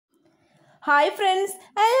Hi friends,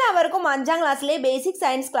 എല്ലാവർക്കും 5ാം ക്ലാസ്സിലെ basic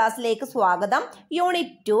science ക്ലാസ്സിലേക്ക് സ്വാഗതം.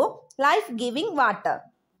 Unit 2 life giving water.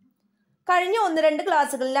 കഴിഞ്ഞ 1-2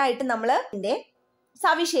 ക്ലാസ്സുകളിലായിട്ട് നമ്മൾ ഇതിൻ്റെ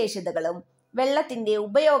സവിശേഷതകളും വെള്ളത്തിൻ്റെ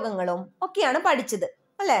ഉപയോഗങ്ങളും ഒക്കെയാണ് പഠിച്ചത്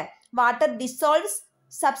അല്ലേ? Water dissolves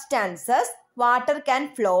substances, water can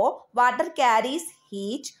flow, water carries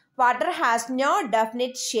heat, water has no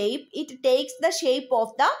definite shape, it takes the shape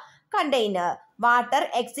of the container, water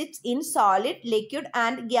exists in solid, liquid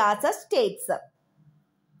and gaseous states.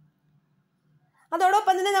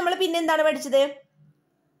 അതോടൊപ്പം തന്നെ നമ്മൾ പിന്നെ എന്താണ് പഠിച്ചത്?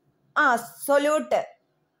 Solute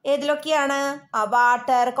ഏതിലൊക്കെയാണ്?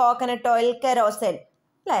 Water, coconut oil, kerosene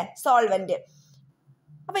അല്ലെ, solvent.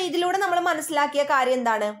 അപ്പൊ ഇതിലൂടെ നമ്മൾ മനസ്സിലാക്കിയ കാര്യം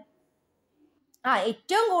എന്താണ്?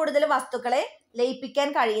 ഏറ്റവും കൂടുതൽ വസ്തുക്കളെ ലയിപ്പിക്കാൻ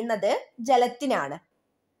കഴിയുന്നത് ജലത്തിനാണ്.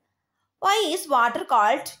 Y is water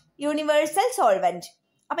called universal solvent?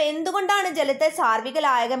 അപ്പൊ എന്തുകൊണ്ടാണ് ജലത്തെ സാർവിക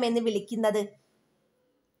ലായകം എന്ന് വിളിക്കുന്നത്?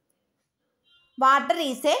 Water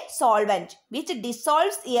is A solvent which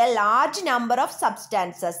dissolves A large number of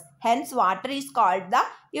substances, hence water is called the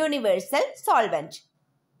universal solvent.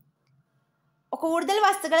 കൂടുതൽ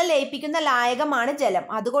വസ്തുക്കളെ ലയിപ്പിക്കുന്ന ലായകമാണ് ജലം,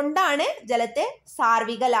 അതുകൊണ്ടാണ് ജലത്തെ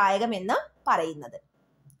സാർവിക ലായകം എന്ന് പറയുന്നത്.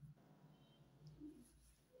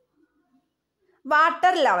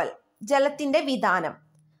 വാട്ടർ ലെവൽ, ജലത്തിന്റെ വിധാനം,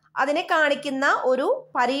 അതിനെ കാണിക്കുന്ന ഒരു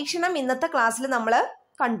പരീക്ഷണം ഇന്നത്തെ ക്ലാസ്സിൽ നമ്മൾ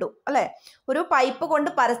കണ്ടു അല്ലെ? ഒരു പൈപ്പ് കൊണ്ട്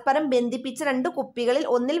പരസ്പരം ബന്ധിപ്പിച്ച് 2 കുപ്പികളിൽ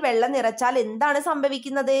ഒന്നിൽ വെള്ളം നിറച്ചാൽ എന്താണ്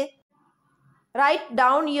സംഭവിക്കുന്നത്? Write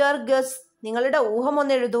down your guess. നിങ്ങളുടെ ഊഹം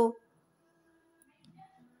ഒന്ന് എഴുതൂ.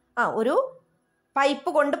 ഒരു പൈപ്പ്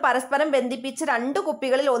കൊണ്ട് പരസ്പരം ബന്ധിപ്പിച്ച് 2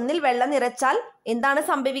 കുപ്പികളിൽ ഒന്നിൽ വെള്ളം നിറച്ചാൽ എന്താണ്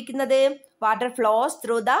സംഭവിക്കുന്നത്? Water flows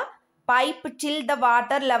through the pipe till the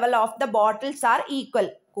water level of the bottles R equal.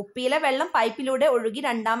 കുപ്പിയിലെ വെള്ളം പൈപ്പിലൂടെ ഒഴുകി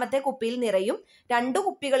രണ്ടാമത്തെ കുപ്പിയിൽ നിറയും. 2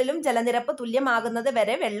 കുപ്പികളിലും ജലനിരപ്പ് തുല്യമാകുന്നത്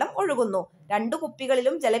വരെ വെള്ളം ഒഴുകുന്നു. 2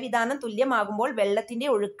 കുപ്പികളിലും ജലവിധാനം തുല്യമാകുമ്പോൾ വെള്ളത്തിന്റെ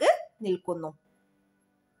ഒഴുക്ക് നിൽക്കുന്നു.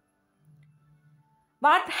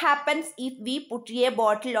 What happens if we put a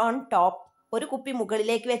bottle on top? ഒരു കുപ്പി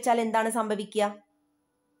മുകളിലേക്ക് വെച്ചാൽ എന്താണ് സംഭവിക്കുക?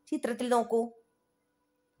 ചിത്രത്തിൽ നോക്കൂ.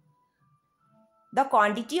 The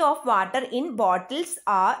quantity of water in bottles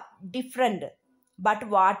are different, but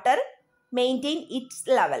water maintain its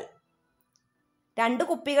level. 2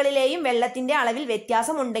 കുപ്പികളിലെയും വെള്ളത്തിന്റെ അളവിൽ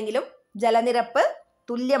വ്യത്യാസമുണ്ടെങ്കിലും ജലനിരപ്പ്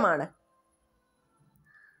തുല്യമാണ്.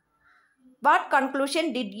 What conclusion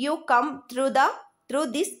did you come through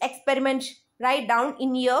this experiment? Write down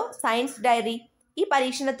in your science diary. ഈ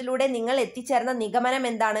പരീക്ഷണത്തിലൂടെ നിങ്ങൾ എത്തിച്ചേർന്ന നിഗമനം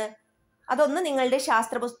എന്താണ്? അതൊന്ന് നിങ്ങളുടെ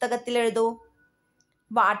ശാസ്ത്ര പുസ്തകത്തിൽ എഴുതൂ.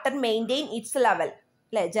 വാട്ടർ മെയിൻറ്റെയിൻ ഇറ്റ്സ് ലെവൽ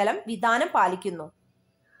അല്ലെ, ജലം വിധാനം പാലിക്കുന്നു.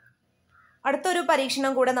 അടുത്തൊരു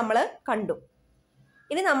പരീക്ഷണം കൂടെ നമ്മൾ കണ്ടു.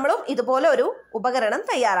 ഇനി നമ്മളും ഇതുപോലെ ഒരു ഉപകരണം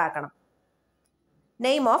തയ്യാറാക്കണം.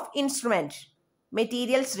 Name of instrument,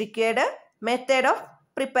 materials required, method of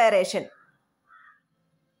preparation,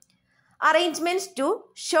 arrangements to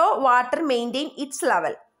show water maintain it's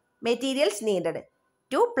level, materials needed,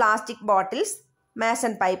 2 plastic bottles,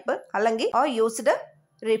 mason pipe അല്ലെങ്കിൽ used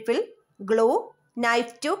refill, glue, knife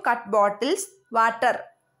to cut bottles, water.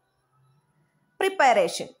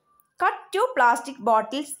 Preparation: cut 2 plastic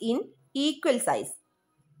bottles in equal size.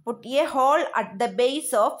 Put a hole at the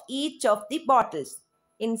base of each of the bottles.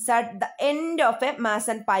 Insert the end of a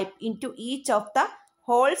mason pipe into each of the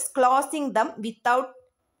holes, closing them without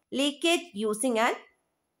leakage using an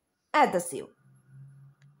adhesive.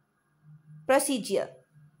 Procedure: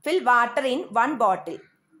 fill water in 1 bottle.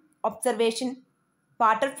 Observation: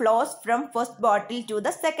 water flows from first bottle to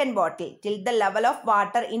the second bottle till the level of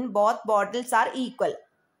water in both bottles are equal.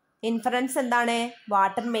 Inference എന്താണ്?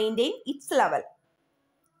 Water maintain it's level.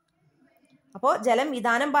 അപ്പോൾ ജലം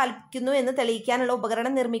വിധാനം പാലിക്കുന്നു എന്ന് തെളിയിക്കാനുള്ള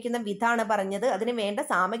ഉപകരണം നിർമ്മിക്കുന്ന വിധാണ് പറഞ്ഞത്. അതിന് വേണ്ട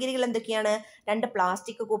സാമഗ്രികൾ എന്തൊക്കെയാണ്? 2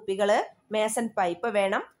 പ്ലാസ്റ്റിക് കുപ്പികൾ, മേസൺ പൈപ്പ്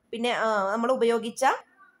വേണം, പിന്നെ നമ്മൾ ഉപയോഗിച്ച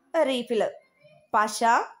റീഫിൽ, പശ,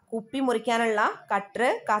 കുപ്പി മുറിക്കാനുള്ള കട്ടർ,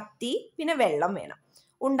 കത്തി, പിന്നെ വെള്ളം വേണം.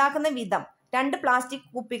 ഉണ്ടാക്കുന്ന വിധം: 2 പ്ലാസ്റ്റിക്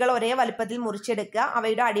കുപ്പികൾ ഒരേ വലുപ്പത്തിൽ മുറിച്ചെടുക്കുക.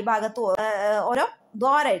 അവയുടെ അടിഭാഗത്ത് ഓരോ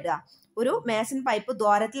ദ്വാരം ഇടുക. ഒരു മേസൺ പൈപ്പ്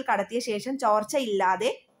ദ്വാരത്തിൽ കടത്തിയ ശേഷം ചോർച്ച ഇല്ലാതെ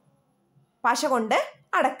പശ കൊണ്ട്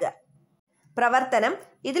അടക്കുക. പ്രവർത്തനം: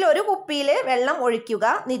 ഇതിൽ ഒരു കുപ്പിയിൽ വെള്ളം ഒഴിക്കുക.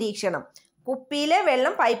 നിരീക്ഷണം: കുപ്പിയിലെ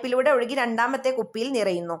വെള്ളം പൈപ്പിലൂടെ ഒഴുകി രണ്ടാമത്തെ കുപ്പിയിൽ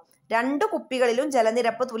നിറയുന്നു. 2 കുപ്പികളിലും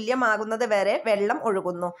ജലനിരപ്പ് തുല്യമാകുന്നത് വരെ വെള്ളം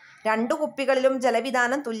ഒഴുകുന്നു. 2 കുപ്പികളിലും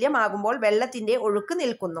ജലവിധാനം തുല്യമാകുമ്പോൾ വെള്ളത്തിന്റെ ഒഴുക്ക്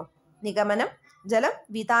നിൽക്കുന്നു. നിഗമനം: ജലം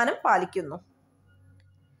വിധാനം പാലിക്കുന്നു.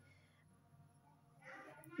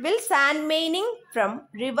 Will sand mining from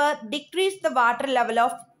river decrease the water level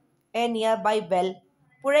of a nearby well?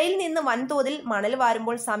 പുഴയിൽ നിന്ന് വൻതോതിൽ മണൽ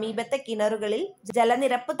വാരുമ്പോൾ സമീപത്തെ കിണറുകളിൽ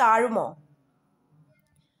ജലനിരപ്പ് താഴുമോ?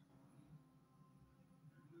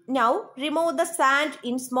 Now remove the sand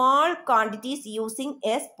in small quantities using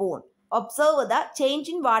a spoon. Observe the change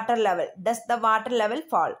in water level. Does the water level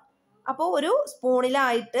fall? അപ്പോൾ ഒരു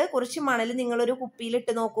സ്പൂണിലായിട്ട് കുറച്ച് മണൽ നിങ്ങളൊരു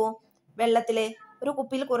കുപ്പിയിലിട്ട് നോക്കൂ. വെള്ളത്തിലെ ഒരു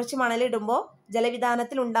കുപ്പിയിൽ കുറച്ച് മണലിടുമ്പോൾ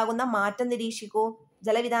ജലവിധാനത്തിൽ ഉണ്ടാകുന്ന മാറ്റം നിരീക്ഷിക്കൂ.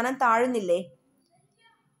 ജലവിധാനം താഴുന്നില്ലേ?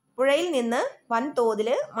 പുഴയിൽ നിന്ന് വൻതോതിൽ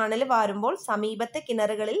മണൽ വാരുമ്പോൾ സമീപത്തെ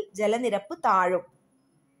കിണറുകളിൽ ജലനിരപ്പ് താഴും.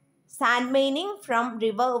 Sand mining from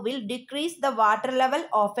river will decrease the water level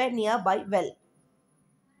of a nearby well.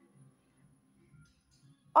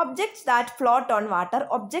 Objects that float on water,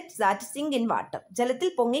 objects that sink in water. ജലത്തിൽ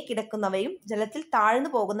പൊങ്ങിക്കിടക്കുന്നവയും ജലത്തിൽ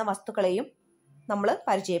താഴ്ന്നു പോകുന്ന വസ്തുക്കളെയും നമ്മൾ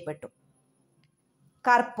പരിചയപ്പെട്ടു.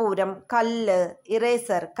 കർപ്പൂരം, കല്ല്,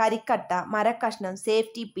 ഇറേസർ, കരിക്കട്ട, മരക്കഷ്ണം,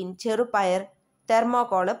 സേഫ്റ്റി പിൻ, ചെറുപയർ,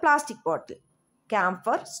 thermocol, plastic bottle.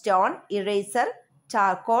 Camphor, stone, eraser,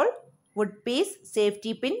 charcoal, wood piece,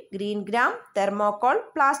 safety pin, green gram, thermocol,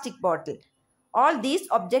 plastic bottle. All these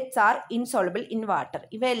objects are insoluble in water.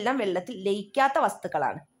 ഇവയെല്ലാം വെള്ളത്തിൽ ലയിക്കാത്ത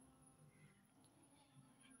വസ്തുക്കളാണ്.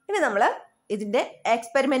 ഇനി നമ്മൾ ഇതിൻ്റെ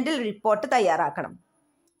എക്സ്പെരിമെൻ്റൽ റിപ്പോർട്ട് തയ്യാറാക്കണം.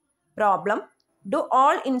 Problem: Do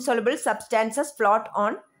all insoluble substances float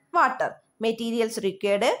on water? Materials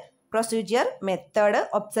required, procedure, method,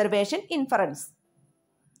 observation, inference.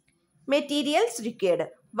 Materials required: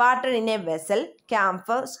 water in a vessel,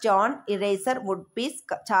 camphor, stone, eraser, wood piece,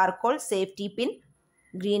 charcoal, safety pin,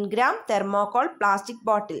 green gram, thermocol, plastic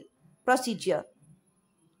bottle. Procedure: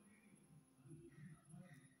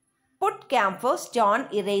 put camphor, stone,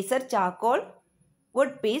 eraser, charcoal,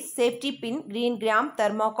 wood piece, safety pin, green gram,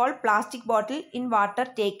 thermocol, plastic bottle in water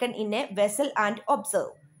taken in a vessel and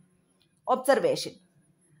observe. Observation: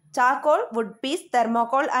 charcoal, wood piece,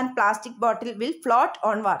 thermocol and plastic bottle will float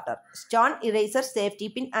on water. Stone, eraser, safety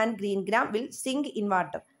pin and green gram will sink in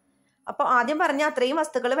water. അപ്പോൾ ആദ്യം പറഞ്ഞ അത്രയും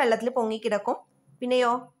വസ്തുക്കൾ വെള്ളത്തിൽ പൊങ്ങിക്കിടക്കും.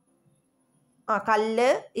 പിന്നെയോ കല്ല്,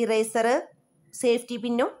 eraser, safety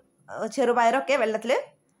പിന്നും ചെറുപയറൊക്കെ വെള്ളത്തിൽ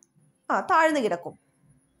താഴ്ന്നു കിടക്കും.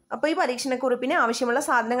 അപ്പോൾ ഈ പരീക്ഷണക്കുറിപ്പിന് ആവശ്യമുള്ള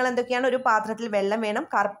സാധനങ്ങൾ എന്തൊക്കെയാണ്? ഒരു പാത്രത്തിൽ വെള്ളം വേണം,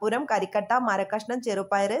 കർപ്പൂരം, കരിക്കട്ട, മരക്കഷ്ണം,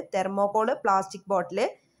 ചെറുപയർ, തെർമോകോള്, പ്ലാസ്റ്റിക് ബോട്ടിൽ,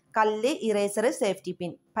 കല്ല്, ഇറേസർ, സേഫ്റ്റി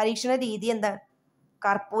പിൻ. പരീക്ഷണ രീതി എന്താണ്?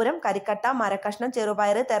 കർപ്പൂരം, കരിക്കട്ട, മരക്കഷ്ണം,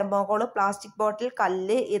 ചെറുപയർ, തെർമോകോള്, പ്ലാസ്റ്റിക് ബോട്ടിൽ,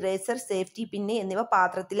 കല്ല്, ഇറേസർ, സേഫ്റ്റി പിന്ന് എന്നിവ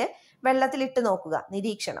പാത്രത്തിൽ വെള്ളത്തിലിട്ട് നോക്കുക.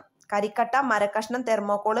 നിരീക്ഷണം: കരിക്കട്ട, മരക്കഷ്ണം,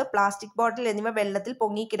 തെർമോകോള്, പ്ലാസ്റ്റിക് ബോട്ടിൽ എന്നിവ വെള്ളത്തിൽ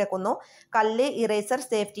പൊങ്ങിക്കിടക്കുന്നു. കല്ല്, ഇറേസർ,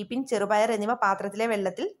 സേഫ്റ്റി പിൻ, ചെറുപയർ എന്നിവ പാത്രത്തിലെ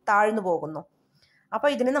വെള്ളത്തിൽ താഴ്ന്നു പോകുന്നു. അപ്പോൾ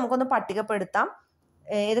ഇതിനെ നമുക്കൊന്ന് പട്ടികപ്പെടുത്താം.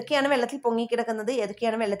 ഏതൊക്കെയാണ് വെള്ളത്തിൽ പൊങ്ങിക്കിടക്കുന്നത്,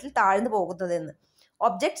 ഏതൊക്കെയാണ് വെള്ളത്തിൽ താഴ്ന്നു പോകുന്നതെന്ന്.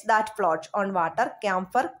 Objects that float on water: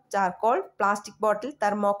 camphor, charcoal, plastic bottle,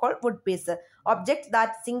 thermocol, wood piece. Objects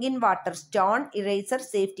that sink in water: stone, eraser,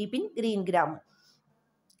 safety pin, green gram.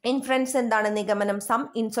 Inference എന്താണ്? നിഗമനം: some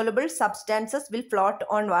insoluble substances will float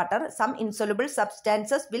on water, some insoluble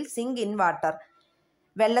substances will sink in water.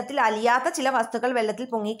 വെള്ളത്തിൽ അലിയാത്ത ചില വസ്തുക്കൾ വെള്ളത്തിൽ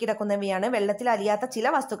പൊങ്ങിക്കിടക്കുന്നവയാണ്, വെള്ളത്തിൽ അലിയാത്ത ചില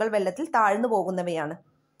വസ്തുക്കൾ വെള്ളത്തിൽ താഴ്ന്നു പോകുന്നവയാണ്.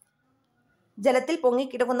 ജലത്തിൽ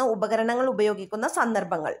പൊങ്ങിക്കിടക്കുന്ന ഉപകരണങ്ങൾ ഉപയോഗിക്കുന്ന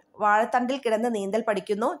സന്ദർഭങ്ങൾ: വാഴത്തണ്ടിൽ കിടന്ന് നീന്തൽ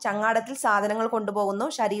പഠിക്കുന്നു, ചങ്ങാടത്തിൽ സാധനങ്ങൾ കൊണ്ടുപോകുന്നു,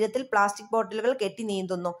 ശരീരത്തിൽ പ്ലാസ്റ്റിക് ബോട്ടിലുകൾ കെട്ടി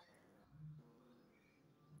നീന്തുന്നു.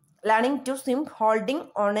 Learning to swim holding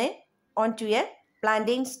on to A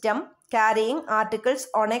plantain stem, carrying articles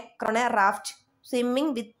on A raft,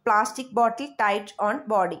 swimming with plastic bottle Tide on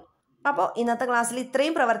body. അപ്പോൾ ഇന്നത്തെ ക്ലാസ്സിൽ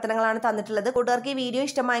ഇത്രയും പ്രവർത്തനങ്ങളാണ് തന്നിട്ടുള്ളത്. കൂട്ടുകാർക്ക് ഈ വീഡിയോ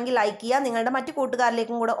ഇഷ്ടമായെങ്കിൽ ലൈക്ക് ചെയ്യുക, നിങ്ങളുടെ മറ്റു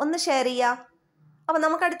കൂട്ടുകാരിലേക്കും കൂടെ ഒന്ന് ഷെയർ ചെയ്യുക. അപ്പോൾ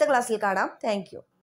നമുക്ക് അടുത്ത ക്ലാസ്സിൽ കാണാം. Thank you.